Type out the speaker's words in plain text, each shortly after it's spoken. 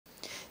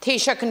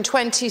Taoiseach, in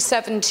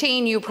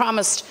 2017 you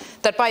promised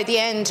that by the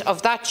end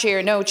of that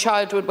year no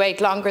child would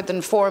wait longer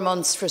than 4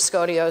 months for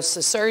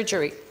scoliosis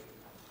surgery.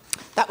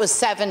 That was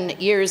 7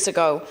 years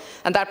ago,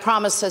 and that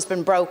promise has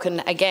been broken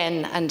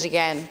again and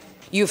again.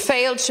 You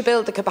failed to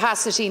build the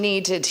capacity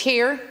needed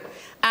here,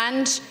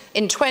 and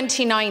in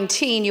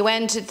 2019 you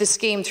ended the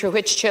scheme through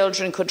which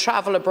children could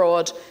travel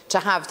abroad to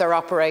have their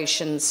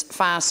operations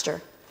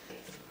faster.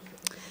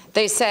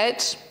 They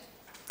said,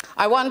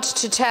 "I want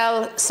to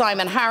tell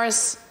Simon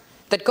Harris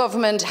that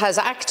government has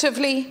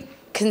actively,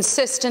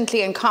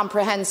 consistently and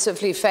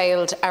comprehensively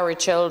failed our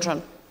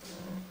children.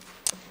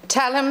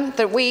 Tell him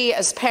that we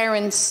as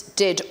parents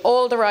did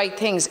all the right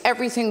things,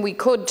 everything we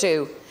could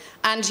do,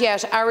 and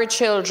yet our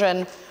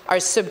children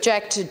are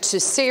subjected to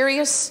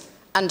serious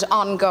and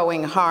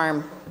ongoing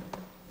harm."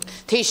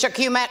 Taoiseach,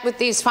 you met with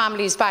these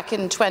families back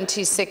in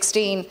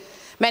 2016.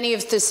 Many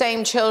of the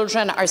same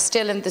children are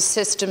still in the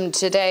system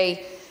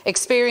today,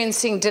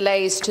 experiencing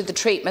delays to the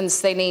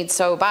treatments they need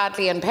so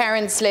badly, and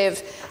parents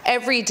live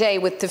every day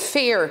with the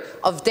fear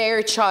of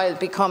their child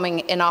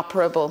becoming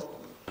inoperable.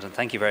 And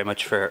thank you very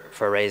much for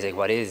raising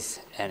what is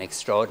an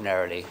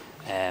extraordinarily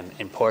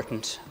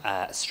important,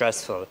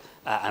 stressful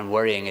and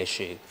worrying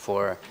issue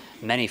for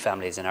many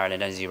families in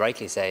Ireland. As you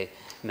rightly say,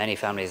 many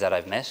families that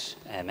I've met,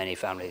 many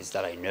families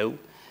that I know,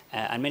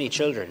 and many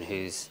children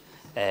whose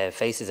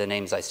faces and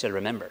names I still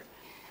remember.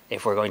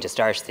 If we're going to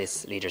start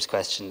this Leader's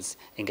Questions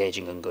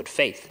engaging in good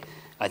faith,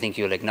 I think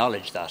you'll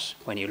acknowledge that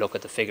when you look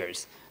at the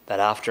figures, that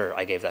after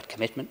I gave that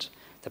commitment,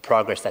 the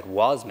progress that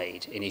was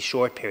made in a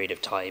short period of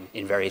time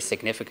in very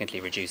significantly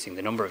reducing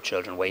the number of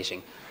children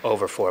waiting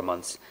over 4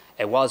 months,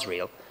 it was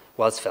real,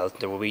 was felt,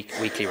 there were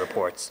weekly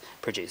reports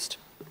produced.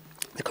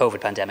 The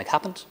COVID pandemic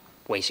happened,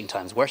 waiting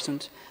times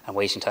worsened, and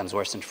waiting times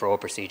worsened for all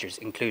procedures,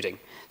 including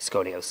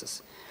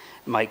scoliosis.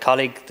 My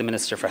colleague, the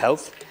Minister for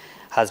Health,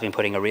 has been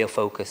putting a real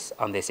focus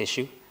on this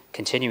issue,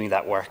 continuing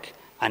that work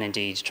and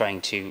indeed trying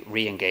to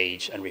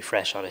re-engage and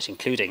refresh on it,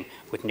 including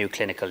with new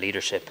clinical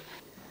leadership.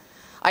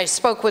 I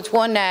spoke with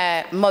one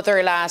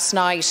mother last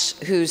night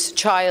whose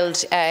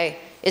child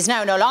is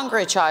now no longer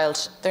a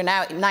child. They're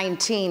now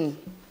 19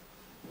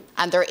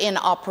 and they're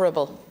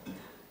inoperable.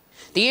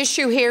 The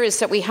issue here is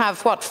that we have,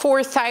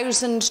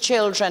 4,000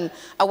 children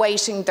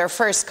awaiting their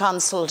first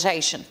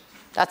consultation.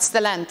 That's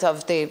the length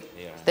of the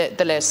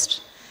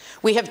list.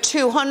 We have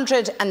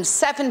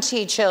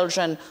 270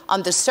 children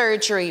on the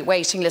surgery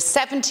waiting list,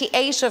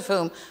 78 of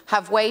whom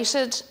have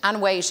waited and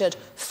waited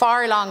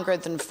far longer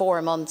than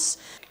 4 months.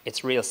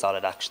 It's real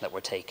solid action that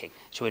we're taking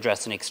to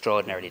address an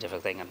extraordinarily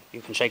difficult thing, and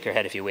you can shake your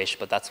head if you wish,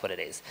 but that's what it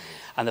is.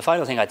 And the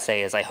final thing I'd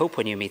say is I hope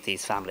when you meet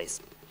these families,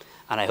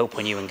 and I hope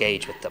when you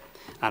engage with them,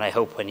 and I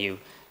hope when you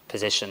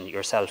position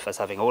yourself as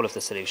having all of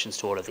the solutions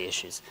to all of the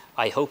issues,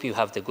 I hope you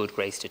have the good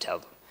grace to tell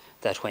them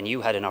that when you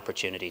had an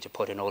opportunity to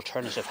put an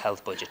alternative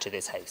health budget to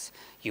this House,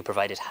 you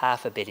provided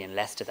 £500 million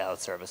less to the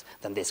health service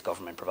than this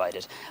government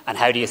provided. And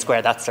how do you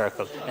square that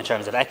circle in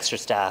terms of extra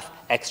staff,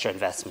 extra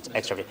investment,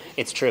 extra...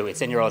 It's true,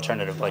 it's in your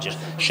alternative budget,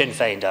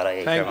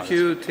 sinnfein.ie. Thank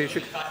you,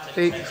 Taoiseach.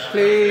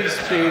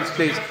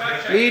 Please.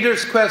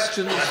 Leaders'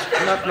 questions,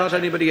 not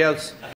anybody else.